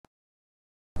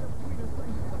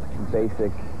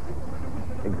basic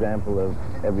example of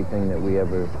everything that we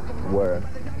ever were.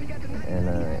 And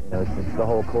you know, it's the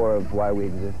whole core of why we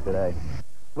exist today.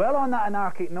 Well, on that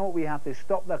anarchic note, we have to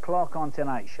stop the clock on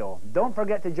tonight's show. Don't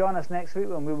forget to join us next week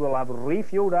when we will have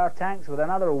refueled our tanks with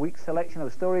another week's selection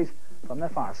of stories from the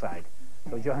far side.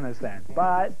 So join us then.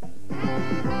 Bye.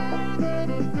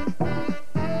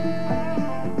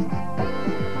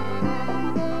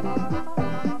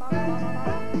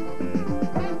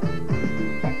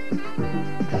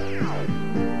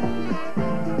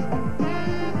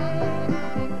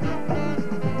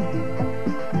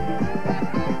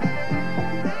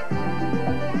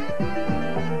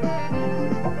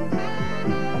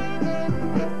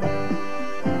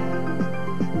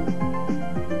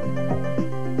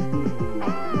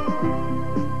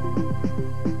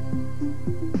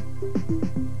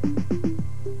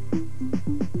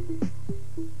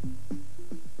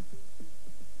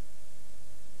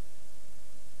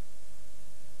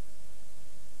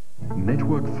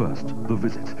 Network First, The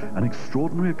Visit, an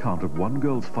extraordinary account of one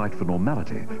girl's fight for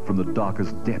normality from the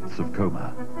darkest depths of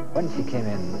coma. When she came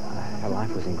in, her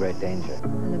life was in great danger. I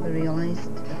never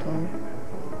realised at all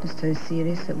just how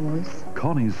serious it was.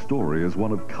 Connie's story is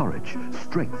one of courage,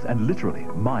 strength, and literally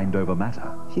mind over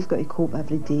matter. She's got to cope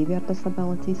every day with her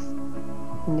disabilities,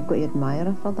 and you've got to admire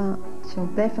her for that. She'll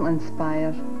definitely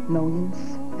inspire millions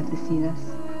if they see this.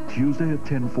 Tuesday at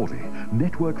 10:40,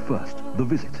 Network First, The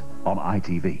Visit, on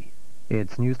ITV.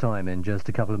 It's news time in just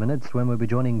a couple of minutes when we'll be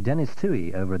joining Dennis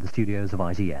Toohey over at the studios of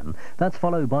ITN. That's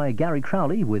followed by Gary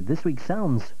Crowley with this week's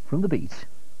Sounds from the Beat.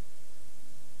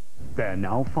 There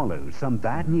now follows some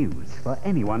bad news for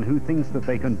anyone who thinks that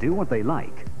they can do what they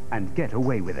like and get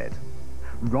away with it.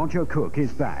 Roger Cook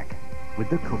is back with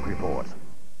the Cook Report.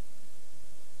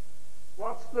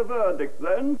 What's the verdict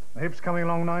then? The hip's coming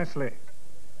along nicely.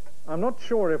 I'm not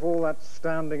sure if all that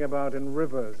standing about in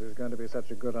rivers is going to be such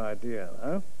a good idea,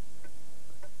 though.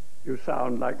 You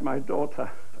sound like my daughter.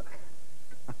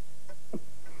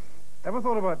 Ever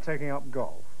thought about taking up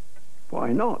golf?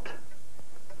 Why not?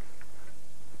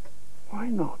 Why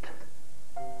not?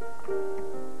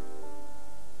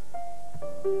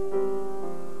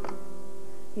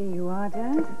 Here you are,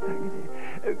 Dad.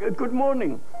 Good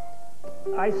morning.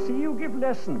 I see you give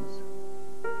lessons.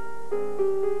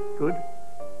 Good.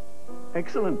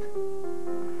 Excellent.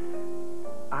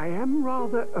 I am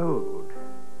rather old.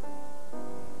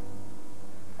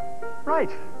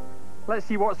 Right. Let's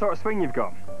see what sort of swing you've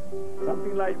got.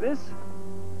 Something like this?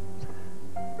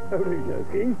 Only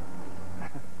joking.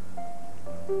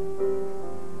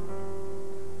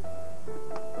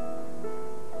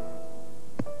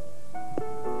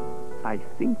 I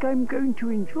think I'm going to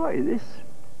enjoy this.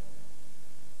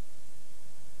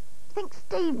 I think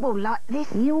Steve will like this.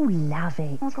 He'll love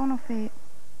it. I've gone off it.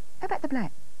 How about the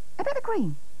black? How about the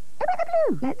green? How about the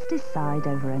blue? Let's decide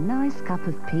over a nice cup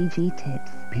of PG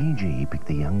Tips. PG picked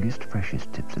the youngest,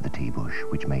 freshest tips of the tea bush,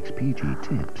 which makes PG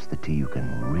Tips the tea you can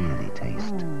really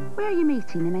taste. Where are you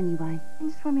meeting them anyway? In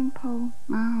the swimming pool.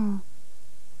 Oh.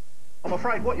 I'm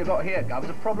afraid what you've got here, Gov, is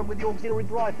a problem with the auxiliary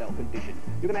drive belt condition.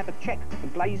 You're going to have to check for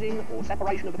glazing or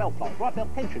separation of the belt plies. Drive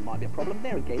belt tension might be a problem.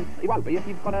 There again, it won't be if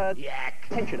you've got a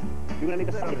tensioner. You're going to need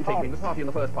a second Taking the party in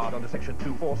the first part under section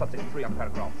 2.4, subsection 3 under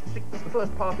paragraph 6. The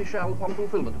first party shall, upon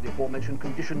fulfilment of the aforementioned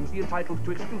conditions, be entitled to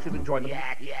exclusive enjoyment.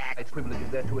 Its privilege is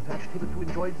thereto attached, hitherto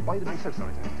enjoyed by the... I'm so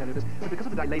sorry to have to tell you this, but because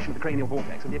of the dilation of the cranial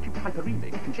vortex and the acute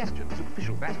hyperemic congestion of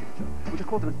superficial vasculature, which has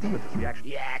caused an edematous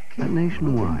reaction... At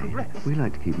Nationwide, we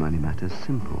like to keep money matters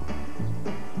simple.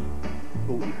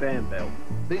 40 fan belt.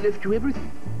 They left you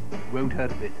everything. Won't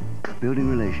hurt a bit. Building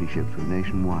relationships with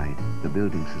Nationwide, the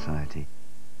building society.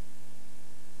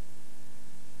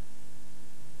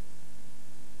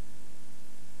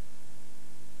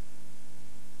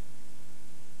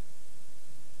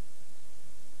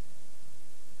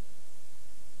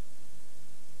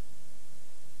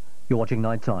 You're watching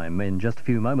Nighttime. In just a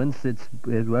few moments, it's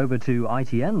over to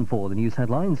ITN for the news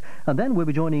headlines, and then we'll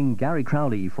be joining Gary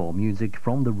Crowley for music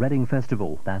from the Reading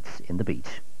Festival. That's in the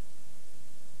Beat.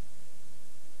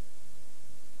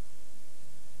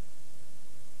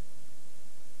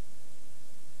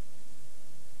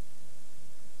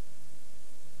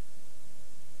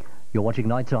 You're watching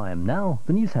Nighttime. Now,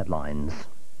 the news headlines.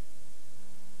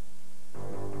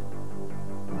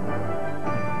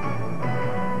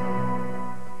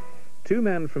 Two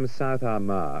men from South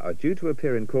Armagh are due to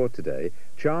appear in court today,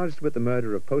 charged with the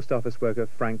murder of post office worker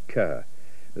Frank Kerr.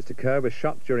 Mr. Kerr was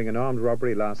shot during an armed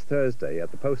robbery last Thursday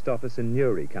at the post office in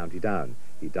Newry, County Down.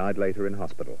 He died later in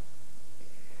hospital.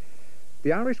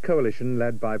 The Irish coalition,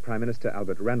 led by Prime Minister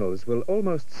Albert Reynolds, will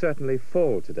almost certainly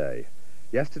fall today.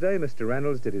 Yesterday, Mr.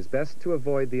 Reynolds did his best to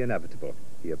avoid the inevitable.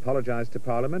 He apologised to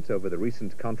Parliament over the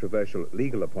recent controversial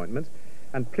legal appointment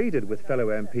and pleaded with fellow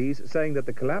MPs, saying that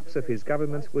the collapse of his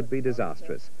government would be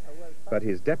disastrous. But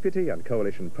his deputy and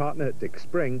coalition partner, Dick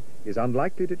Spring, is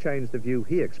unlikely to change the view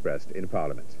he expressed in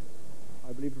Parliament.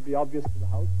 I believe it will be obvious to the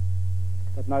House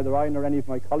that neither I nor any of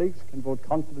my colleagues can vote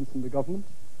confidence in the government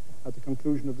at the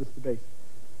conclusion of this debate.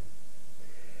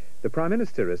 The Prime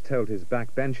Minister has told his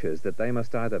backbenchers that they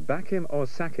must either back him or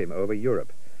sack him over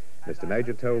Europe. Mr.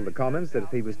 Major told the Commons that if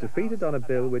he was defeated on a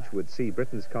bill which would see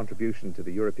Britain's contribution to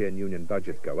the European Union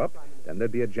budget go up, then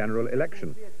there'd be a general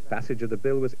election. Passage of the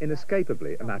bill was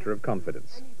inescapably a matter of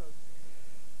confidence.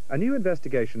 A new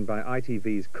investigation by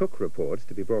ITV's Cook report,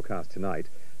 to be broadcast tonight,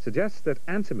 suggests that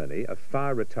antimony, a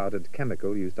fire-retardant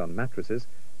chemical used on mattresses,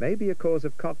 may be a cause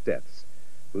of cot deaths.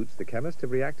 Boots the chemist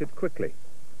have reacted quickly.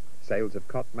 Sales of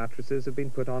cot mattresses have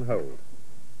been put on hold.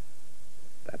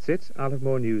 That's it. I'll have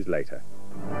more news later.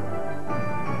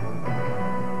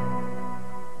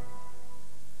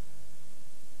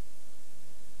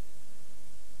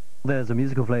 There's a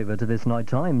musical flavour to this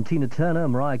nighttime. Tina Turner,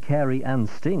 Mariah Carey and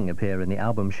Sting appear in the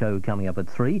album show coming up at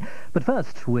 3. But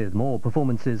first, with more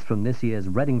performances from this year's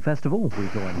Reading Festival, we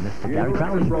join Mr. Gary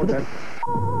Crowley.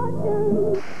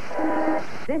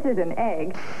 This is an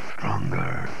egg.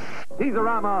 Stronger. He's a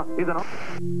rammer, he's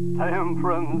an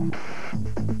temperance.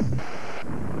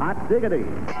 Hot diggity.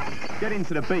 Get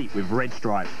into the beat with Red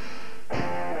Stripe.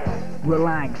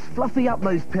 Relax, fluffy up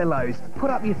those pillows,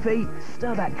 put up your feet,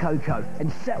 stir that cocoa,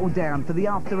 and settle down for the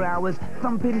after-hours,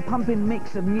 thumping, pumping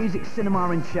mix of music,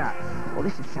 cinema and chat. Well,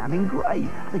 this is sounding great.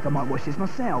 I think I might watch this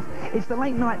myself. It's the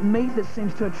late-night meet that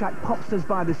seems to attract popsters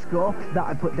by the score, that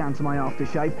I put down to my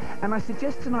aftershave, and I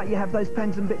suggest tonight you have those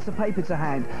pens and bits of paper to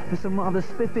hand for some rather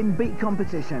spiffing beat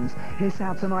competitions. Here's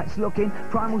how tonight's looking.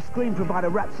 Primal Scream provide a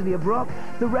rhapsody of rock.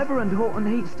 The Reverend Horton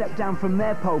Heat step down from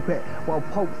their pulpit, while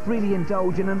Pulp freely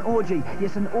indulge in an orgy.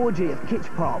 Yes, an orgy of kitsch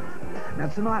pop. Now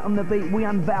tonight on The Beat we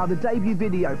unveil the debut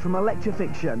video from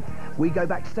Electrofiction. We go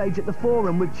backstage at the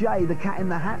Forum with Jay, the Cat in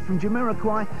the Hat from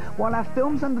Jamiroquai, while our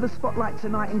films under the spotlight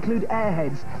tonight include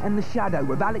Airheads and The Shadow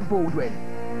with Alec Baldwin.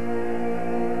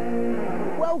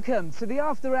 Welcome to the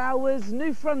After Hours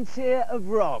New Frontier of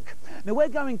Rock. Now we're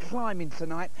going climbing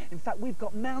tonight. In fact, we've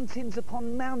got mountains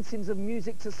upon mountains of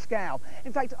music to scale.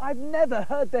 In fact, I've never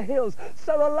heard the hills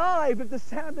so alive with the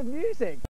sound of music.